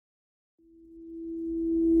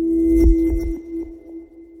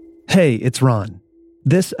Hey, it's Ron.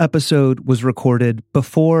 This episode was recorded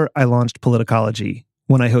before I launched Politicology,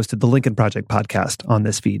 when I hosted the Lincoln Project podcast on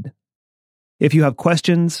this feed. If you have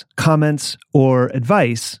questions, comments, or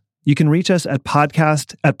advice, you can reach us at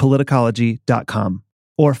podcast@politicology.com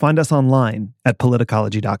or find us online at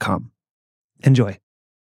politicology.com. Enjoy.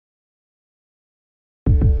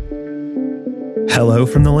 Hello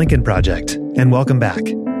from the Lincoln Project, and welcome back.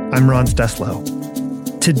 I'm Ron Steslow.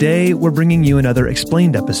 Today, we're bringing you another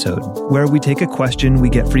Explained episode, where we take a question we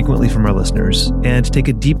get frequently from our listeners and take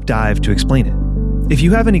a deep dive to explain it. If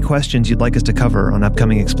you have any questions you'd like us to cover on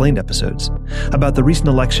upcoming Explained episodes about the recent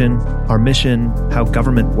election, our mission, how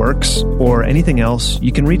government works, or anything else,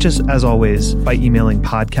 you can reach us, as always, by emailing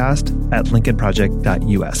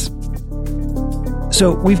podcast@lincolnproject.us.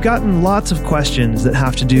 So we've gotten lots of questions that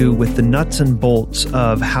have to do with the nuts and bolts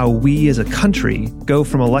of how we as a country go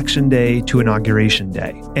from election day to inauguration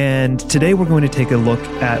day. And today we're going to take a look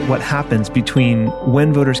at what happens between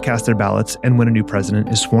when voters cast their ballots and when a new president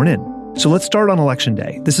is sworn in. So let's start on election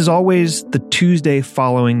day. This is always the Tuesday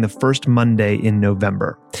following the first Monday in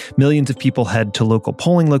November. Millions of people head to local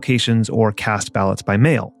polling locations or cast ballots by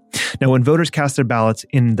mail. Now, when voters cast their ballots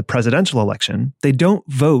in the presidential election, they don't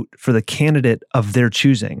vote for the candidate of their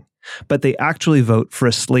choosing, but they actually vote for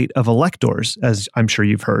a slate of electors, as I'm sure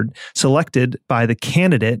you've heard, selected by the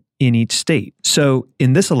candidate in each state. So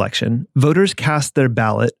in this election, voters cast their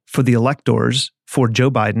ballot for the electors for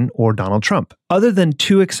Joe Biden or Donald Trump. Other than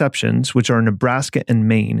two exceptions, which are Nebraska and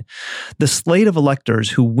Maine, the slate of electors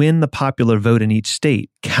who win the popular vote in each state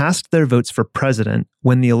cast their votes for president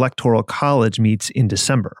when the Electoral College meets in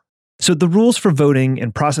December. So the rules for voting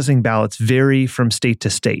and processing ballots vary from state to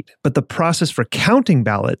state, but the process for counting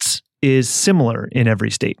ballots is similar in every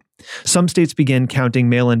state. Some states begin counting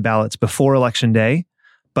mail-in ballots before Election Day,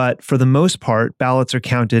 but for the most part, ballots are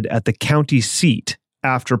counted at the county seat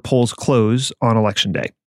after polls close on Election Day.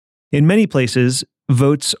 In many places,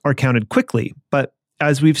 votes are counted quickly, but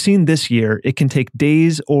as we've seen this year, it can take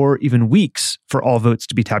days or even weeks for all votes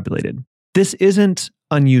to be tabulated. This isn't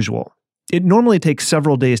unusual. It normally takes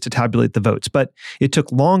several days to tabulate the votes, but it took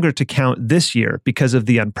longer to count this year because of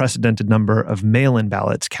the unprecedented number of mail-in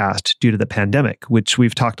ballots cast due to the pandemic, which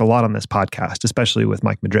we've talked a lot on this podcast, especially with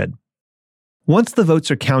Mike Madrid. Once the votes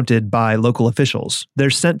are counted by local officials, they're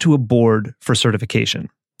sent to a board for certification.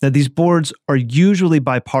 Now, these boards are usually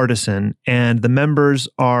bipartisan, and the members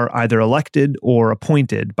are either elected or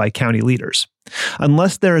appointed by county leaders.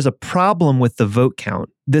 Unless there is a problem with the vote count,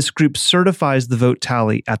 this group certifies the vote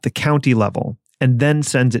tally at the county level and then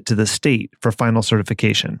sends it to the state for final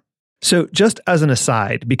certification. So just as an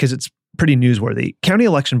aside, because it's pretty newsworthy, county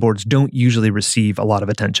election boards don't usually receive a lot of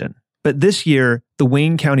attention. But this year, the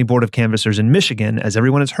Wayne County Board of Canvassers in Michigan, as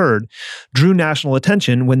everyone has heard, drew national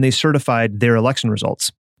attention when they certified their election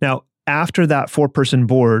results. Now, after that four-person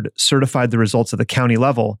board certified the results at the county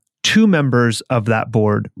level, two members of that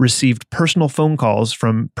board received personal phone calls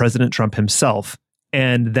from President Trump himself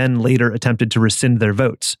and then later attempted to rescind their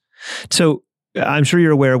votes. So I'm sure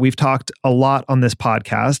you're aware, we've talked a lot on this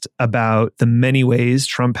podcast about the many ways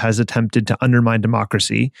Trump has attempted to undermine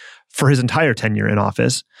democracy for his entire tenure in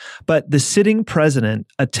office. But the sitting president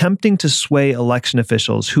attempting to sway election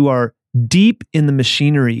officials who are deep in the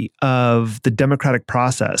machinery of the democratic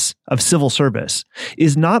process of civil service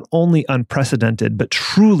is not only unprecedented, but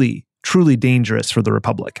truly, truly dangerous for the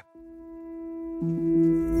republic.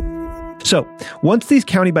 So once these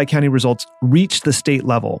county-by-county results reach the state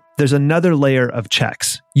level, there's another layer of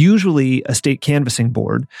checks, usually a state canvassing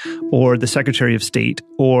board or the Secretary of State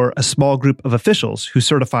or a small group of officials who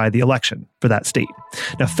certify the election for that state.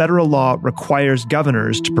 Now, federal law requires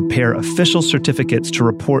governors to prepare official certificates to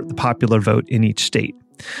report the popular vote in each state.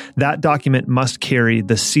 That document must carry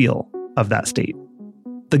the seal of that state.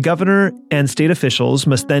 The governor and state officials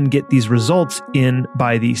must then get these results in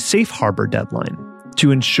by the safe harbor deadline to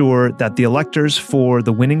ensure that the electors for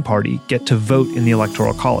the winning party get to vote in the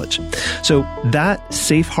Electoral College. So that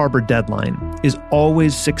safe harbor deadline is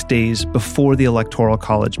always 6 days before the Electoral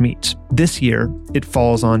College meets. This year, it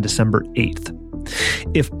falls on December 8th.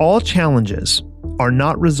 If all challenges are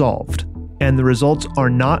not resolved and the results are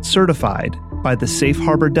not certified by the safe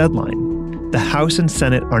harbor deadline, the House and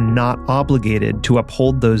Senate are not obligated to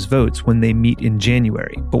uphold those votes when they meet in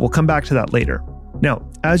January, but we'll come back to that later. Now,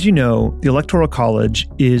 as you know, the Electoral College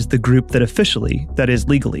is the group that officially, that is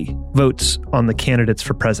legally, votes on the candidates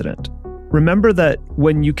for president. Remember that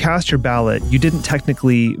when you cast your ballot, you didn't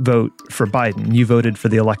technically vote for Biden. You voted for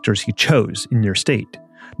the electors he chose in your state.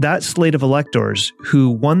 That slate of electors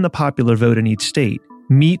who won the popular vote in each state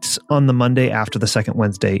meets on the Monday after the second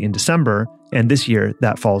Wednesday in December, and this year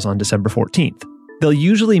that falls on December 14th. They'll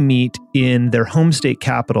usually meet in their home state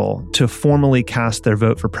capital to formally cast their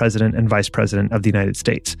vote for president and vice president of the United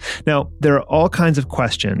States. Now, there are all kinds of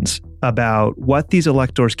questions about what these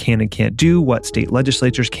electors can and can't do, what state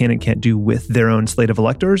legislatures can and can't do with their own slate of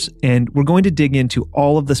electors, and we're going to dig into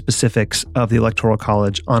all of the specifics of the Electoral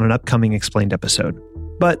College on an upcoming Explained episode.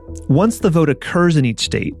 But once the vote occurs in each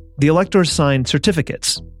state, the electors sign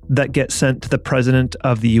certificates that get sent to the president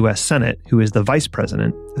of the U.S. Senate, who is the vice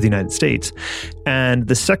president of the United States, and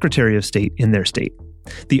the secretary of state in their state,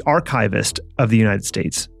 the archivist of the United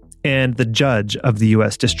States, and the judge of the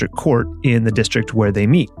U.S. District Court in the district where they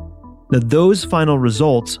meet. Now, those final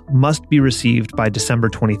results must be received by December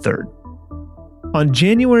 23rd. On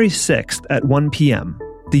January 6th at 1 p.m.,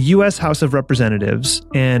 the U.S. House of Representatives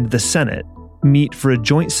and the Senate meet for a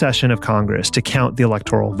joint session of Congress to count the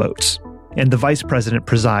electoral votes, and the vice president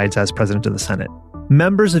presides as president of the Senate.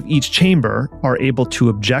 Members of each chamber are able to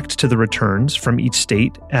object to the returns from each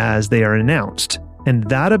state as they are announced, and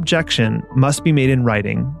that objection must be made in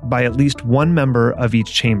writing by at least one member of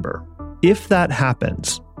each chamber. If that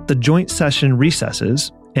happens, the joint session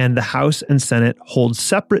recesses, and the House and Senate hold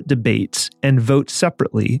separate debates and vote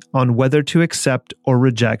separately on whether to accept or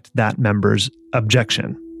reject that member's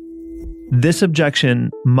objection. This objection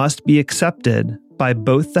must be accepted by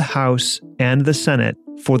both the House and the Senate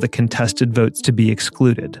for the contested votes to be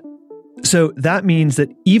excluded. So that means that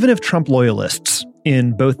even if Trump loyalists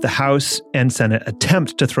in both the House and Senate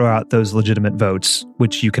attempt to throw out those legitimate votes,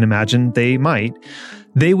 which you can imagine they might,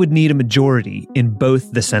 they would need a majority in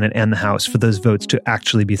both the Senate and the House for those votes to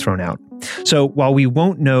actually be thrown out. So while we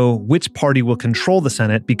won't know which party will control the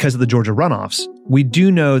Senate because of the Georgia runoffs, we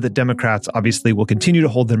do know that Democrats obviously will continue to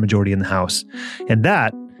hold their majority in the House. And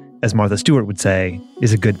that, as Martha Stewart would say,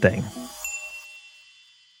 is a good thing.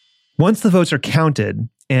 Once the votes are counted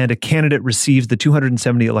and a candidate receives the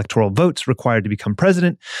 270 electoral votes required to become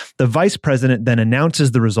president, the vice president then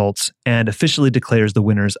announces the results and officially declares the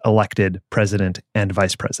winners elected president and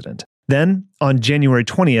vice president. Then, on January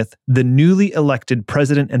 20th, the newly elected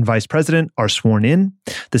president and vice president are sworn in.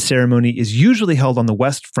 The ceremony is usually held on the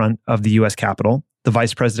west front of the U.S. Capitol. The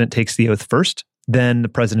vice president takes the oath first. Then the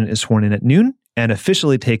president is sworn in at noon and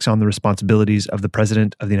officially takes on the responsibilities of the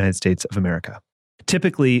President of the United States of America.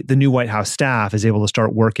 Typically, the new White House staff is able to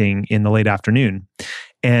start working in the late afternoon,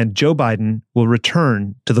 and Joe Biden will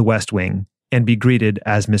return to the West Wing and be greeted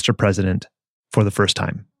as Mr. President for the first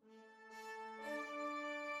time.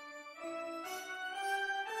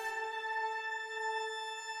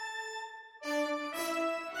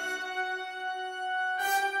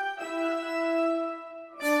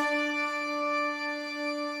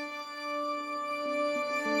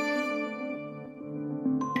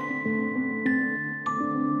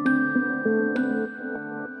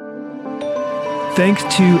 Thanks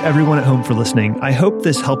to everyone at home for listening. I hope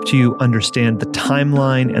this helped you understand the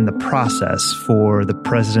timeline and the process for the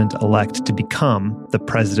president-elect to become the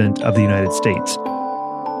president of the United States.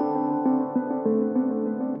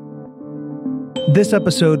 This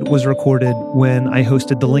episode was recorded when I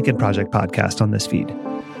hosted the Lincoln Project podcast on this feed.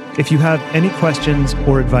 If you have any questions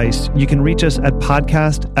or advice, you can reach us at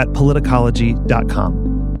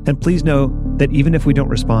podcast@politicology.com. And please know that even if we don't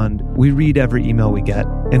respond, we read every email we get,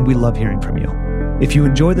 and we love hearing from you. If you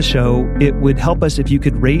enjoy the show, it would help us if you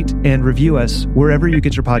could rate and review us wherever you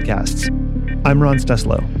get your podcasts. I'm Ron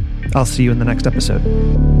Steslow. I'll see you in the next episode.